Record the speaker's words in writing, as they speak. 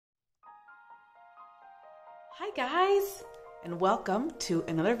Hi guys, and welcome to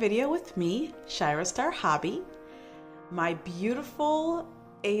another video with me, Shira Star Hobby. My beautiful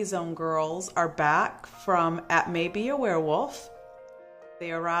Azone girls are back from At Maybe a Werewolf.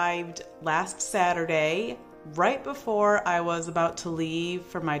 They arrived last Saturday, right before I was about to leave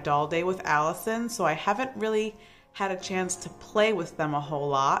for my doll day with Allison, so I haven't really had a chance to play with them a whole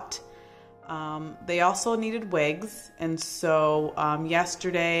lot. They also needed wigs, and so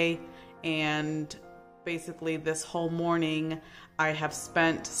yesterday and basically this whole morning I have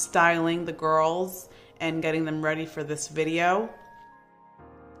spent styling the girls and getting them ready for this video.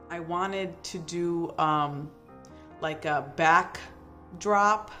 I wanted to do like a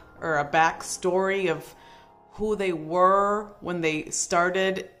backdrop or a backstory of who they were when they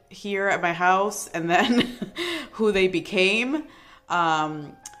started here at my house and then who they became.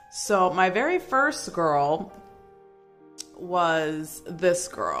 So my very first girl was this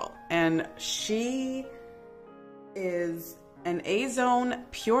girl, and she is an Azone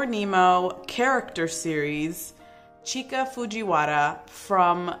Pure Neemo character series, Chika Fujiwara,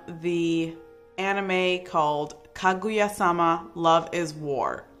 from the anime called Kaguya-sama Love is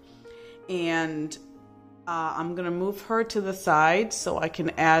War. And I'm gonna move her to the side so I can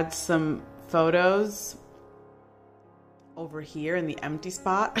add some photos over here in the empty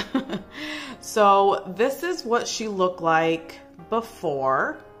spot. So this is what she looked like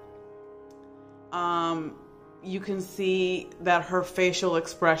before. You can see that her facial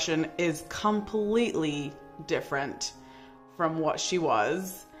expression is completely different from what she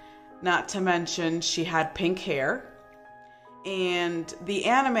was. Not to mention she had pink hair. And the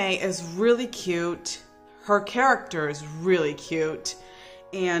anime is really cute. Her character is really cute.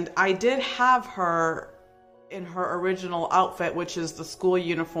 And I did have her in her original outfit, which is the school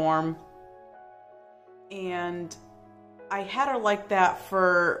uniform. And I had her like that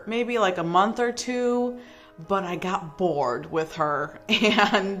for maybe like a month or two, but I got bored with her.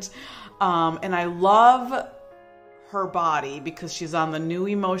 And I love her body because she's on the new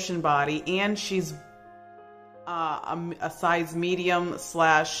emotion body, and she's a size medium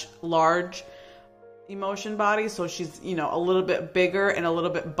 / large emotion body, so she's, you know, a little bit bigger and a little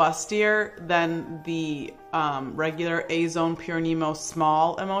bit bustier than the regular Azone Pure Neemo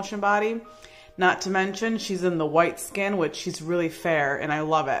small emotion body. Not to mention she's in the white skin, which she's really fair, and I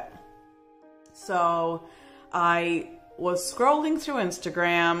love it. So I was scrolling through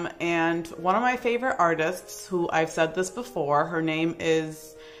Instagram, and one of my favorite artists, who I've said this before, her name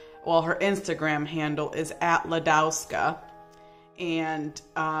is, well, her Instagram handle is @Ladowska. And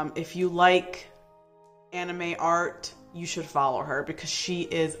if you like anime art, you should follow her because she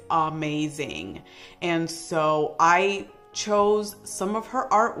is amazing. And so I chose some of her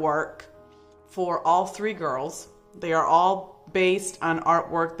artwork for all three girls. They are all based on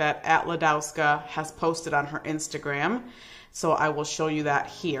artwork that @Ladowska has posted on her Instagram. So I will show you that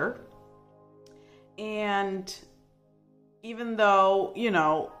here. And even though, you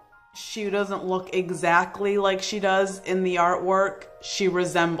know, she doesn't look exactly like she does in the artwork, she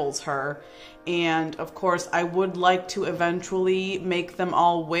resembles her. And of course, I would like to eventually make them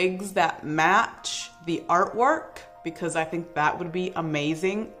all wigs that match the artwork, because I think that would be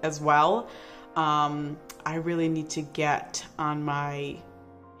amazing as well. I really need to get on my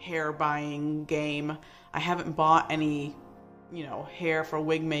hair buying game. I haven't bought any, you know, hair for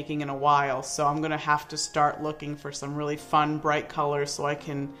wig making in a while, so I'm gonna have to start looking for some really fun, bright colors so I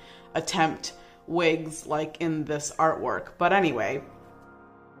can attempt wigs like in this artwork. But anyway,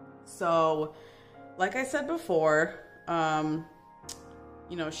 so like I said before,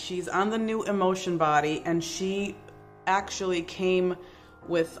 you know, she's on the new emotion body, and she actually came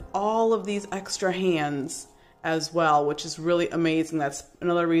with all of these extra hands as well, which is really amazing. That's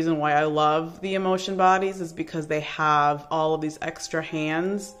another reason why I love the emotion bodies, is because they have all of these extra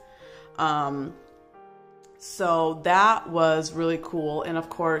hands. So that was really cool. And of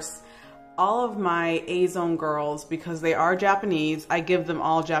course, all of my Azone girls, because they are Japanese, I give them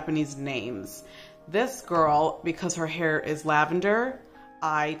all Japanese names. This girl, because her hair is lavender,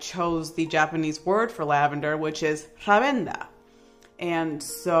 I chose the Japanese word for lavender, which is ravenda. And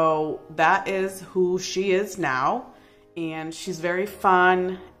so that is who she is now. And she's very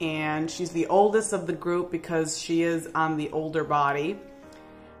fun, and she's the oldest of the group because she is on the older body.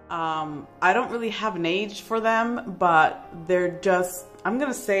 I don't really have an age for them, but they're just, I'm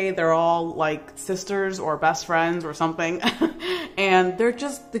gonna say they're all like sisters or best friends or something. And they're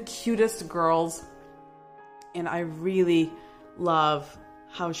just the cutest girls. And I really love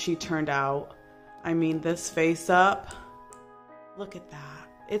how she turned out. I mean, this face up, look at that.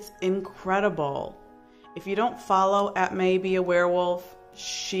 It's incredible. If you don't follow @Maybe a Werewolf,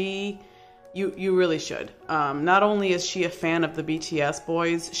 she You really should. Not only is she a fan of the BTS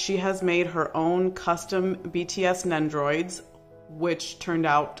boys, she has made her own custom BTS Nendroids, which turned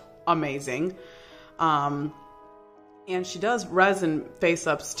out amazing. And she does resin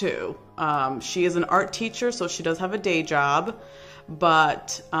face-ups too. She is an art teacher, so she does have a day job.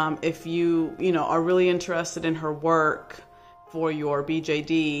 But if you are really interested in her work for your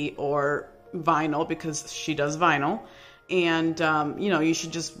BJD or vinyl, because she does vinyl, and you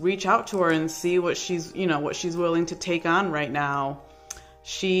should just reach out to her and see what she's willing to take on right now.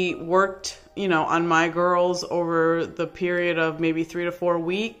 She worked on my girls over the period of maybe 3 to 4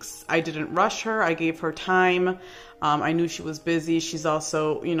 weeks. I didn't rush her. I gave her time. I knew she was busy. She's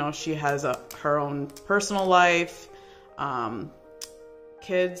also, she has her own personal life.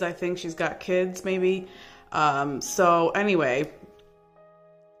 Kids, I think she's got kids maybe. So anyway,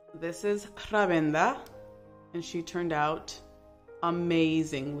 this is Ravenda, and she turned out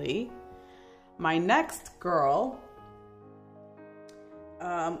amazingly. My next girl,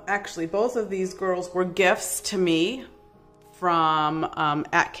 actually both of these girls were gifts to me from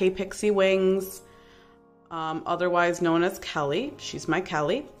at K Pixie Wings, otherwise known as Kelly. She's my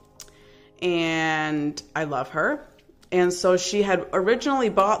Kelly, and I love her. And so she had originally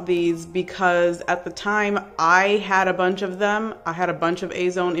bought these because at the time I had a bunch of them. I had a bunch of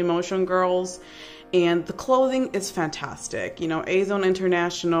Azone Emotion girls, and the clothing is fantastic. Azone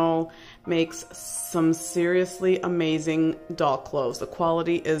International makes some seriously amazing doll clothes. The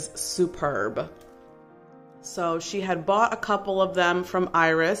quality is superb. So she had bought a couple of them from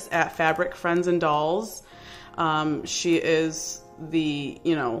Iris at Fabric Friends and Dolls. She is the,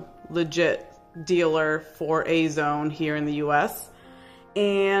 legit dealer for Azone here in the US.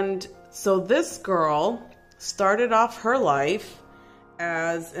 And so this girl started off her life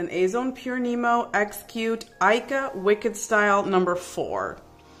as an Azone Pure Neemo X-Cute Ica Wicked Style number 4.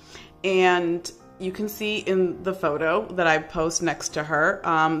 And you can see in the photo that I post next to her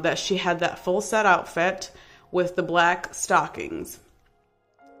that she had that full set outfit with the black stockings.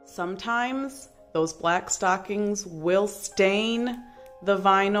 Sometimes those black stockings will stain the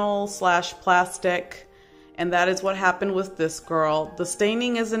vinyl / plastic, and that is what happened with this girl. The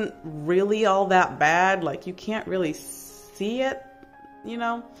staining isn't really all that bad, like you can't really see it,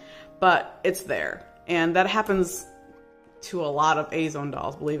 but it's there. And that happens to a lot of Azone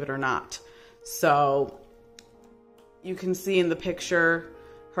dolls, believe it or not. So you can see in the picture,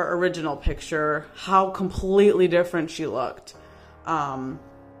 her original picture, how completely different she looked.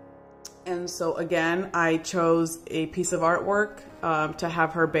 And so again, I chose a piece of artwork to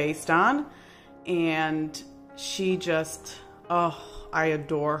have her based on, and she just, I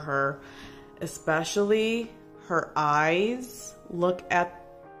adore her, especially her eyes. Look at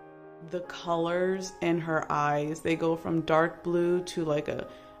the colors in her eyes. They go from dark blue to like a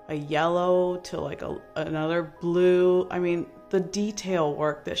yellow to like another blue. I mean, the detail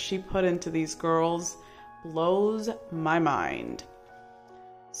work that she put into these girls blows my mind.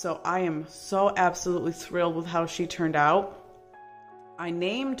 So I am so absolutely thrilled with how she turned out. I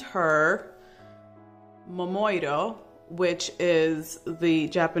named her Momoiro, which is the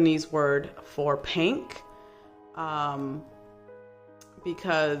Japanese word for pink,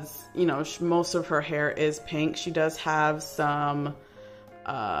 because, most of her hair is pink. She does have some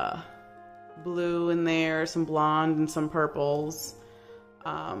blue in there, some blonde and some purples.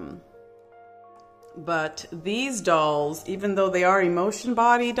 But these dolls, even though they are emotion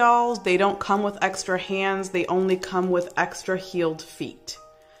body dolls, they don't come with extra hands. They only come with extra heeled feet.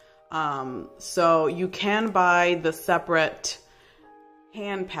 So you can buy the separate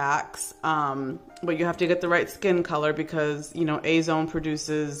hand packs, but you have to get the right skin color because, Azone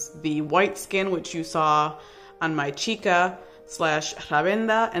produces the white skin, which you saw on my Chica /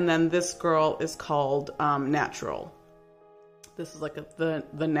 Ravenda, and then this girl is called natural. This is like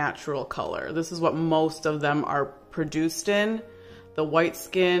the natural color. This is what most of them are produced in. The white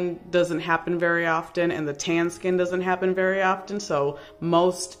skin doesn't happen very often, and the tan skin doesn't happen very often. So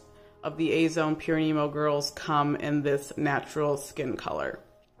most of the Azone Pure Neemo girls come in this natural skin color.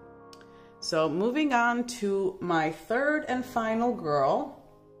 So moving on to my third and final girl.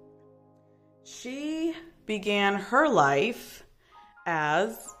 She began her life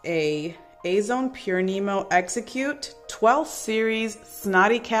as a Azone Pure Neemo Execute 12th Series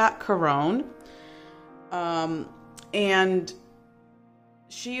Snotty Cat Corone. And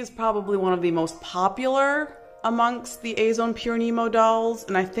she is probably one of the most popular amongst the Azone Pure Neemo dolls.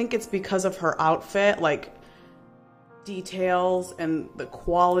 And I think it's because of her outfit, like details and the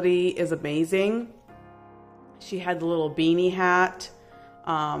quality is amazing. She had the little beanie hat.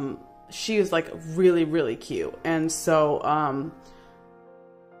 She is like really, really cute. And so,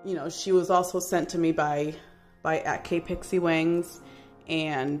 you know, she was also sent to me by at K Pixie Wings,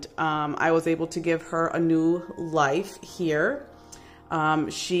 and I was able to give her a new life here.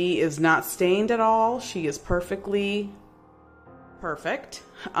 She is not stained at all. She is perfectly perfect.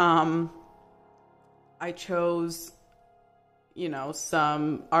 I chose, you know,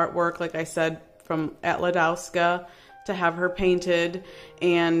 some artwork, like I said, from at Ladowska to have her painted,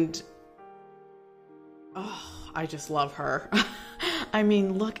 and oh, I just love her. I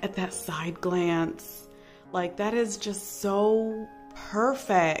mean, look at that side glance. Like, that is just so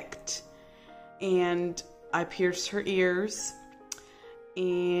perfect. And I pierced her ears,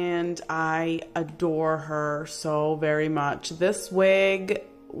 and I adore her so very much. This wig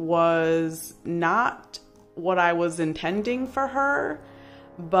was not what I was intending for her,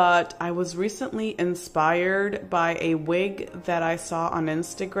 but I was recently inspired by a wig that I saw on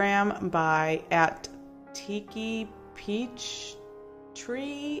Instagram by at Tiki Peach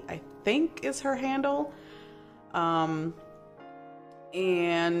Tree, I think is her handle. And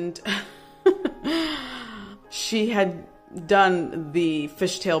she had done the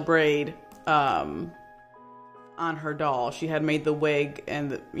fishtail braid on her doll. She had made the wig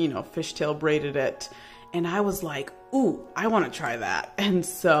and, you know, fishtail braided it. And I was like, ooh, I want to try that. And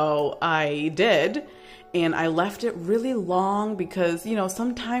so I did. And I left it really long because, you know,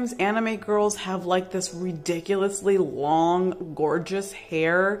 sometimes anime girls have like this ridiculously long, gorgeous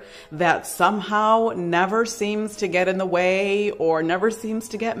hair that somehow never seems to get in the way or never seems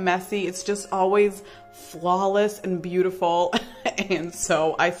to get messy. It's just always flawless and beautiful. And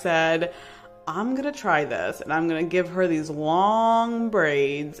so I said, I'm going to try this and I'm going to give her these long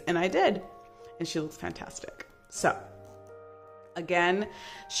braids. And I did. And she looks fantastic. So again,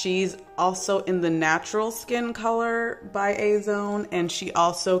 she's also in the natural skin color by Azone, and she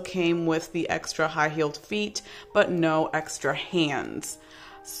also came with the extra high-heeled feet, but no extra hands.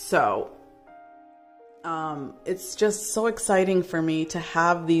 So it's just so exciting for me to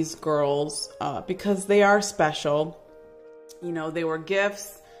have these girls because they are special. You know, they were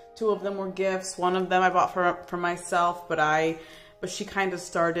gifts. 2 of them were gifts. 1 of them I bought for myself, but she kind of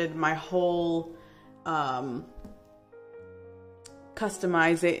started my whole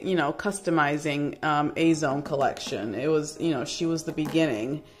customizing Azone collection. It was, you know, she was the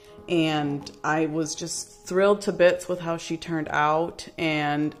beginning, and I was just thrilled to bits with how she turned out.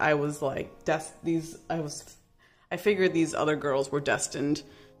 And I was like, I figured these other girls were destined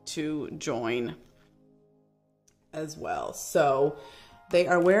to join as well. So they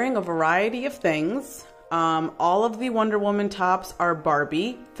are wearing a variety of things. All of the Wonder Woman tops are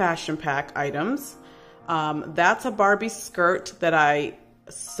Barbie fashion pack items. That's a Barbie skirt that I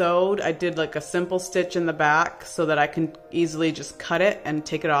sewed. I did like a simple stitch in the back so that I can easily just cut it and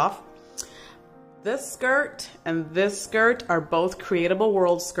take it off. This skirt and this skirt are both Creatable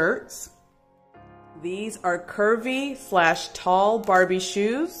World skirts. These are curvy / tall Barbie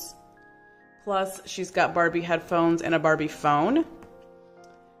shoes. Plus she's got Barbie headphones and a Barbie phone.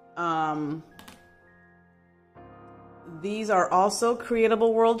 These are also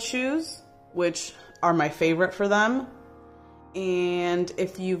Creatable World shoes, which are my favorite for them. And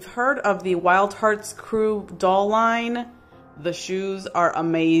if you've heard of the Wild Hearts Crew doll line, the shoes are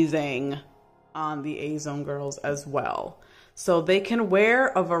amazing on the Azone girls as well. So they can wear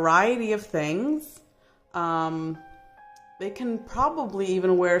a variety of things. They can probably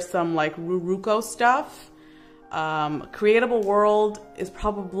even wear some like Ruruko stuff. Creatable World is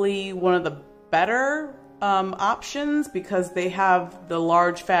probably one of the better options because they have the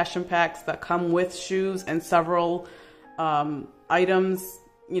large fashion packs that come with shoes and several items,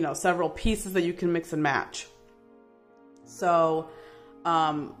 you know, several pieces that you can mix and match. So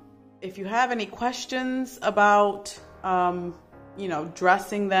if you have any questions about you know,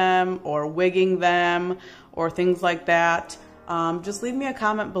 dressing them or wigging them or things like that, just leave me a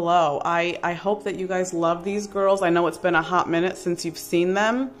comment below. I hope that you guys love these girls. I know it's been a hot minute since you've seen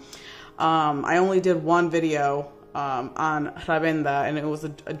them. I only did 1 video on Ravenda, and it was a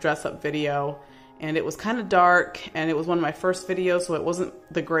dress-up video, and it was kind of dark, and it was one of my first videos, so it wasn't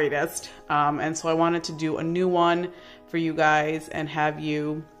the greatest. And so I wanted to do a new one for you guys and have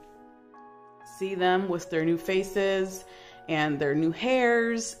you see them with their new faces and their new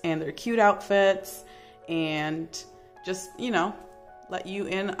hairs and their cute outfits, and just, you know, let you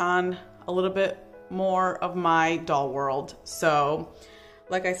in on a little bit more of my doll world. So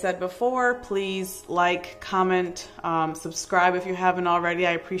like I said before, please like, comment, subscribe if you haven't already.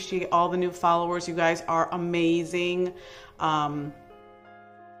 I appreciate all the new followers. You guys are amazing.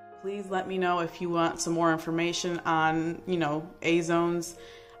 Please let me know if you want some more information on, you know, Azone's.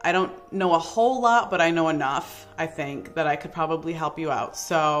 I don't know a whole lot, but I know enough, I think, that I could probably help you out.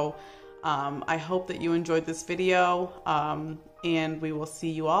 So I hope that you enjoyed this video, and we will see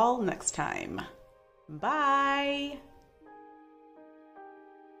you all next time. Bye.